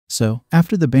So,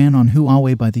 after the ban on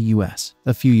Huawei by the US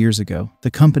a few years ago,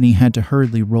 the company had to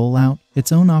hurriedly roll out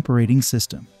its own operating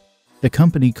system. The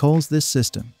company calls this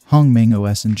system Hongmeng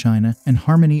OS in China and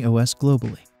Harmony OS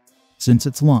globally. Since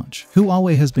its launch,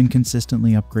 Huawei has been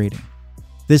consistently upgrading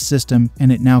this system,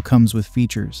 and it now comes with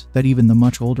features that even the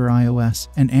much older iOS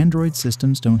and Android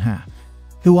systems don't have.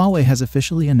 Huawei has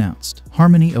officially announced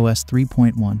Harmony OS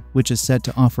 3.1, which is set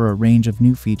to offer a range of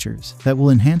new features that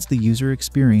will enhance the user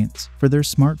experience for their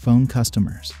smartphone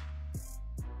customers.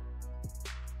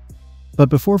 But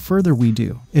before further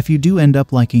ado, if you do end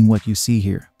up liking what you see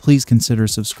here, please consider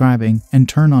subscribing and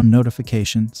turn on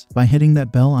notifications by hitting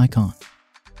that bell icon.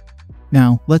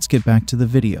 Now, let's get back to the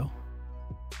video.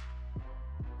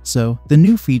 So, the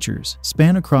new features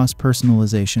span across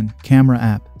personalization, camera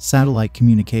app, satellite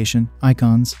communication,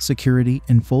 icons, security,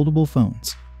 and foldable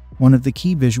phones. One of the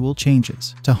key visual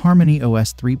changes to Harmony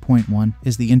OS 3.1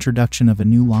 is the introduction of a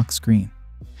new lock screen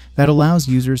that allows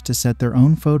users to set their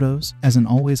own photos as an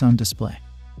always-on display.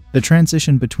 The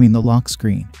transition between the lock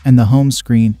screen and the home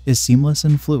screen is seamless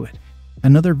and fluid.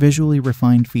 Another visually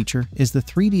refined feature is the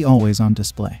 3D always-on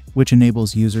display, which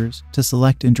enables users to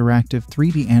select interactive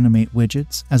 3D animate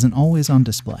widgets as an always-on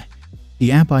display.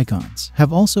 The app icons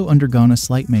have also undergone a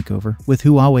slight makeover, with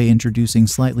Huawei introducing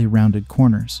slightly rounded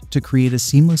corners to create a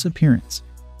seamless appearance.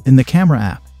 In the camera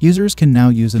app, users can now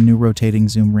use a new rotating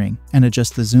zoom ring and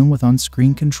adjust the zoom with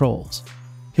on-screen controls.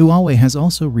 Huawei has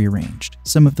also rearranged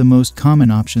some of the most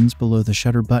common options below the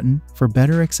shutter button for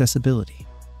better accessibility.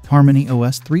 Harmony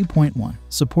OS 3.1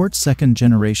 supports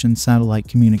second-generation satellite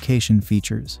communication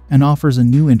features and offers a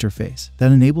new interface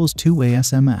that enables two-way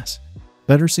SMS.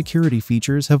 Better security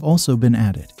features have also been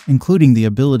added, including the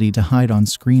ability to hide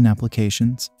on-screen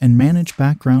applications and manage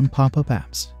background pop-up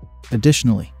apps.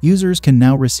 Additionally, users can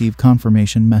now receive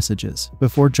confirmation messages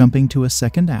before jumping to a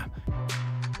second app.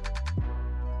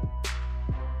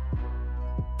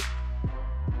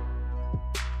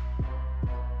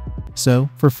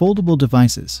 So, for foldable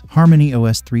devices, Harmony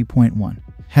OS 3.1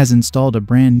 has installed a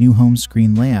brand new home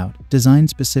screen layout designed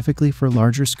specifically for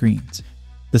larger screens.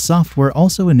 The software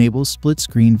also enables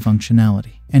split-screen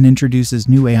functionality and introduces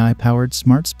new AI-powered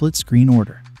smart split-screen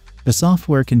order. The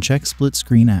software can check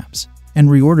split-screen apps and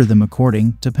reorder them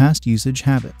according to past usage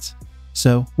habits.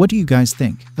 So, what do you guys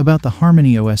think about the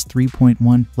Harmony OS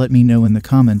 3.1? Let me know in the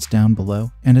comments down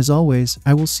below, and as always,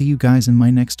 I will see you guys in my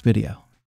next video.